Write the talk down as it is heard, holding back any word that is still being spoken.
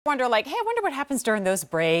Wonder like, hey, I wonder what happens during those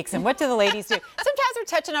breaks and what do the ladies do? Sometimes we're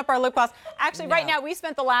touching up our lip gloss. Actually, right now, we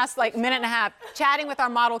spent the last minute and a half chatting with our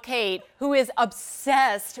model, Kate, who is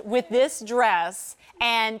obsessed with this dress.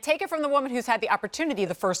 And take it from the woman who's had the opportunity,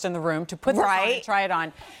 the first in the room, to put this on and try it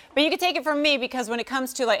on. But you can take it from me because when it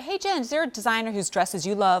comes to hey, Jen, is there a designer whose dresses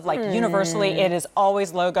you love? Universally, it is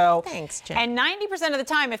always logo. Thanks, Jen. And 90% of the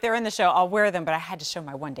time, if they're in the show, I'll wear them. But I had to show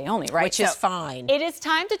my one day only, right? Which is fine. It is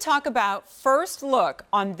time to talk about first look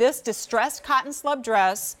on this distressed cotton slub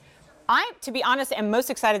dress. I, to be honest, am most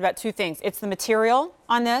excited about two things. It's the material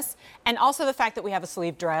on this and also the fact that we have a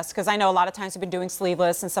sleeve dress, because I know a lot of times we've been doing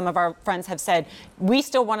sleeveless and some of our friends have said, we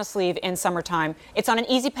still want a sleeve in summertime. It's on an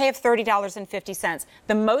easy pay of $30.50.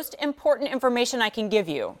 The most important information I can give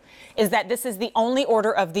you is that this is the only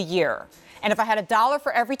order of the year. And if I had $1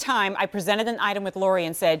 for every time I presented an item with Lori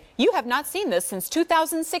and said, you have not seen this since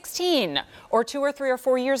 2016 or 2 or 3 or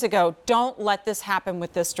 4 years ago, don't let this happen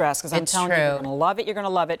with this dress, because I'm telling you, you're going to love it. You're going to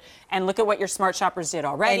love it. And look at what your smart shoppers did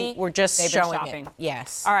already. And we're just showing it.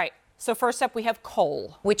 Yes. All right. So first up, we have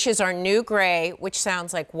coal. Which is our new gray, which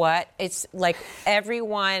sounds like what? It's like every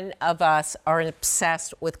one of us are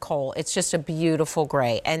obsessed with coal. It's just a beautiful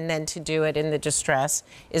gray. And then to do it in the distress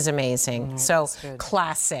is amazing. So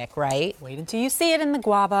classic, right? Wait until you see it in the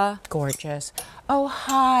guava. Gorgeous. Oh,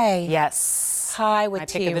 hi. Yes. Hi with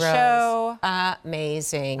T pick of Rose. the show.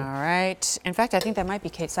 Amazing. All right. In fact, I think that might be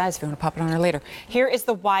Kate's size if you want to pop it on her later. Here is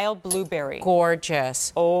the wild blueberry.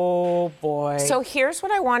 Gorgeous. Oh, boy. So here's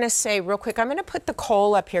what I want to say real quick. I'm going to put the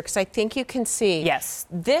coal up here because I think you can see. Yes.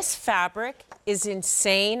 This fabric is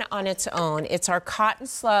insane on its own. It's our cotton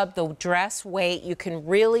slub, the dress weight. You can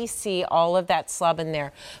really see all of that slub in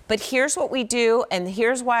there. But here's what we do, and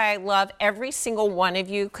here's why I love every single one of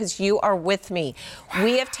you, because you are with me.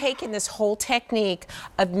 We have taken this whole technique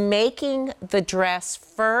of making the dress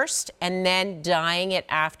first and then dyeing it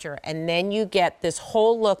after. And then you get this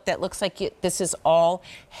whole look that looks like this is all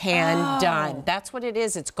hand done. That's what it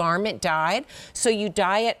is. It's garment dyed. So you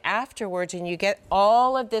dye it afterwards and you get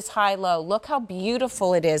all of this high-low. Look how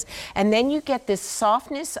beautiful it is. And then you get this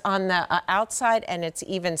softness on the outside, and it's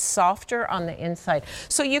even softer on the inside.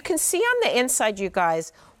 So you can see on the inside, you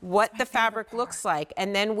guys, what the fabric looks like.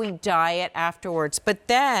 And then we dye it afterwards. But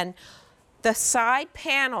then the side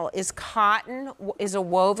panel is cotton, is a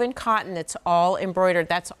woven cotton that's all embroidered.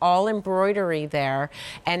 That's all embroidery there.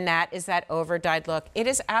 And that is that over-dyed look. It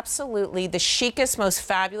is absolutely the chicest, most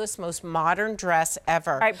fabulous, most modern dress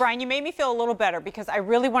ever. All right, Brian, you made me feel a little better because I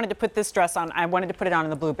really wanted to put this dress on. I wanted to put it on in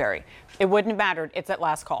the blueberry. It wouldn't have mattered. It's at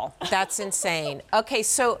last call. That's insane. Okay,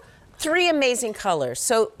 so 3 amazing colors.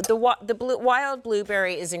 So the wild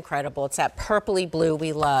blueberry is incredible. It's that purpley blue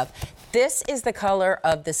we love. This is the color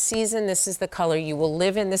of the season. This is the color you will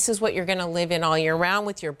live in. This is what you're going to live in all year round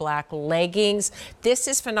with your black leggings. This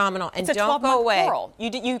is phenomenal. And don't go away. Coral.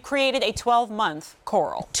 You created a 12-month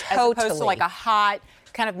coral. Totally. As opposed to like a hot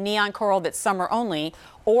kind of neon coral that's summer only,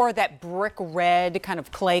 or that brick red kind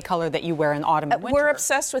of clay color that you wear in autumn and winter. We're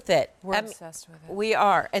obsessed with it. We're obsessed with it. We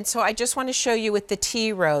are. And so I just want to show you with the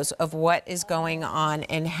tea rose of what is going on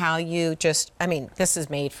and how you just, I mean, this is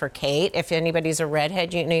made for Kate. If anybody's a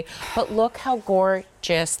redhead, you know, but look how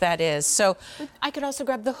gorgeous that is. So I could also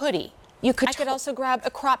grab the hoodie. I could also grab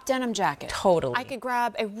a crop denim jacket. Totally. I could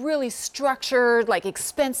grab a really structured, like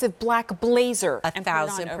expensive black blazer.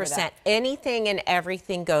 1,000%. Anything and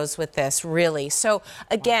everything goes with this, really. So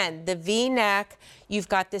again, the V-neck, you've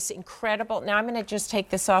got this incredible, now I'm going to just take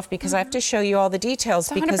this off because I have to show you all the details.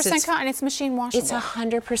 It's 100% because it's cotton, it's machine washable. It's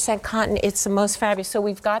 100% cotton. It's the most fabulous. So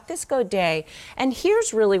we've got this godet, and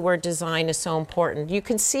here's really where design is so important. You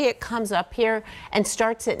can see it comes up here and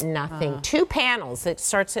starts at nothing. 2 panels, it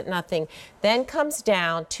starts at nothing, then comes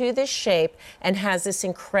down to this shape and has this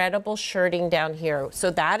incredible shirting down here.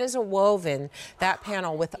 So that is a woven, that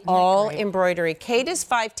panel with all embroidery. Kate is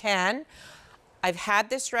 5'10". I've had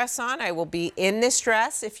this dress on. I will be in this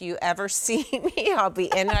dress. If you ever see me, I'll be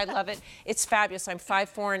in it. I love it. It's fabulous. I'm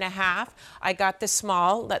 5'4½". I got the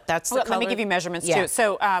small. That's the color. Let me give you measurements too.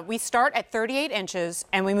 So we start at 38 inches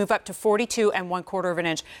and we move up to 42 1/4 of an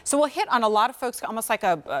inch. So we'll hit on a lot of folks almost like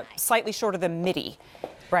a slightly shorter than midi.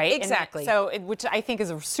 Right? Exactly. Which I think is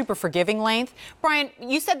a super forgiving length. Brian,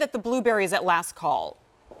 you said that the blueberry is at last call.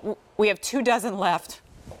 We have 2 dozen left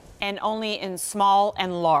and only in small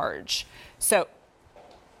and large. So,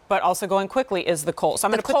 but also going quickly is the coal. So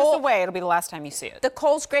I'm going to put this away. It'll be the last time you see it. The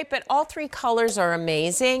coal's great, but all 3 colors are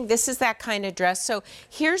amazing. This is that kind of dress. So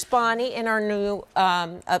here's Bonnie in our new,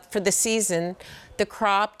 for the season, the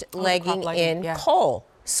cropped legging in coal.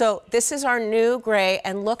 So this is our new gray,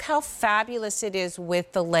 and look how fabulous it is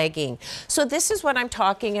with the legging. So this is what I'm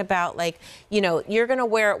talking about, like, you know, you're gonna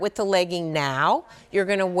wear it with the legging now, you're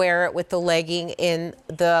gonna wear it with the legging in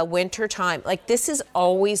the winter time. Like, this is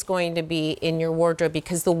always going to be in your wardrobe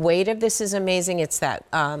because the weight of this is amazing. It's that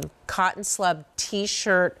cotton slub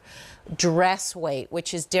t-shirt dress weight,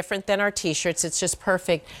 which is different than our t-shirts. It's just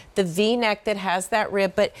perfect. The V-neck that has that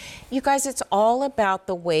rib, but you guys, it's all about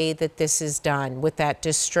the way that this is done with that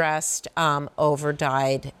distressed,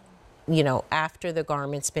 over-dyed, you know, after the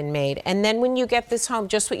garment's been made. And then when you get this home,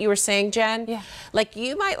 just what you were saying, Jen, yeah. like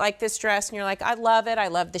you might like this dress and you're like, I love it. I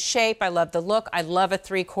love the shape. I love the look. I love a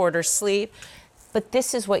 3/4 sleeve. But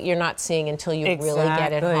this is what you're not seeing until you really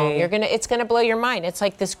get it home. It's gonna blow your mind. It's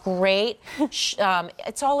like this great,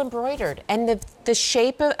 it's all embroidered. And the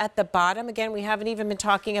shape at the bottom, again, we haven't even been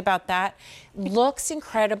talking about that, looks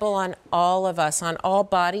incredible on all of us, on all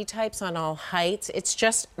body types, on all heights. It's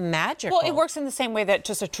just magical. Well, it works in the same way that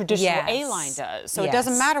just a traditional A-line does. So it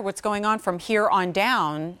doesn't matter what's going on from here on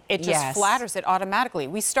down. It just flatters it automatically.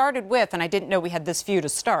 We started with, and I didn't know we had this few to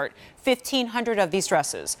start, 1,500 of these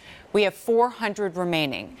dresses. We have 400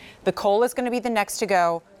 remaining. The coal is going to be the next to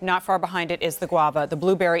go. Not far behind it is the guava. The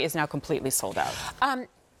blueberry is now completely sold out.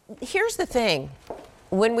 Here's the thing.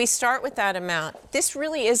 When we start with that amount, this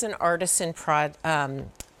really is an artisan process.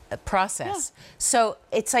 Yeah. So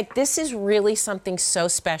it's like, this is really something so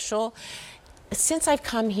special. Since I've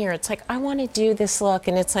come here, it's like, I want to do this look.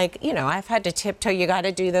 And it's like, you know, I've had to tiptoe, you got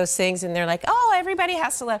to do those things. And they're like, oh, everybody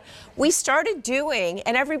has to love. We started doing,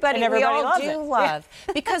 and everybody we all love.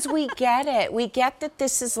 Because we get it. We get that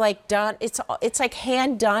this is like done. It's like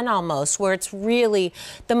hand done almost, where it's really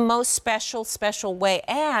the most special way.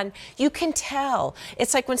 And you can tell.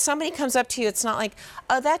 It's like when somebody comes up to you, it's not like,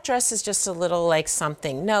 oh, that dress is just a little like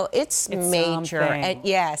something. No, it's major. And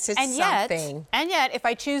yes, it's something. And yet, if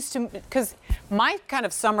I choose to, because my kind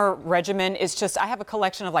of summer regimen is just, I have a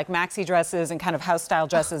collection of like maxi dresses and kind of house style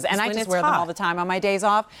dresses, and I just wear them all the time on my days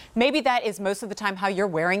off. Maybe that is most of the time how you're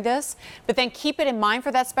wearing this, but then keep it in mind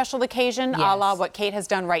for that special occasion, a la what Kate has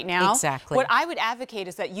done right now. Exactly. What I would advocate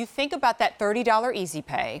is that you think about that $30 Easy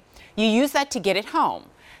Pay, you use that to get it home.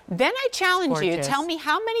 Then I challenge you, tell me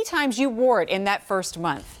how many times you wore it in that first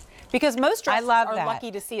month. Because most dresses are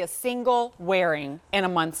lucky to see a single wearing in a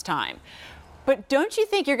month's time. But don't you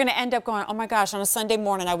think you're going to end up going, oh my gosh, on a Sunday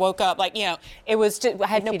morning I woke up like, you know, it was just, I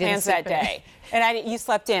had no plans that day. And you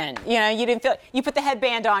slept in, you know, you didn't feel, you put the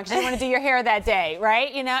headband on because you didn't want to do your hair that day,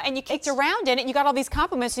 right? You know, and you kicked around in it and you got all these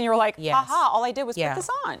compliments and you were like, aha, all I did was put this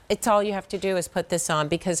on. It's all you have to do is put this on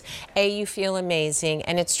because you feel amazing.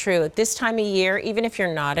 And it's true. This time of year, even if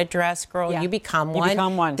you're not a dress girl, you become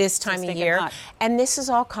one. This time of year. And this is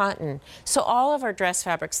all cotton. So all of our dress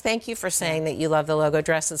fabrics, thank you for saying that you love the logo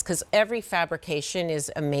dresses, because every fabrication is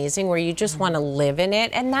amazing where you just want to live in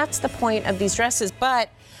it. And that's the point of these dresses. But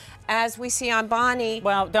as we see on Bonnie.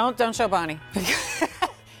 Well, don't show Bonnie.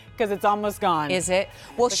 Because it's almost gone. Is it?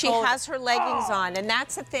 Well, she has her leggings on, and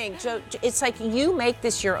that's the thing. So it's like you make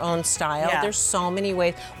this your own style. There's so many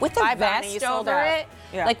ways. With a vest over it,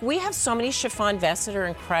 like we have so many chiffon vests that are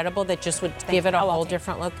incredible that just would give it a whole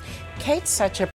different look. Kate's such a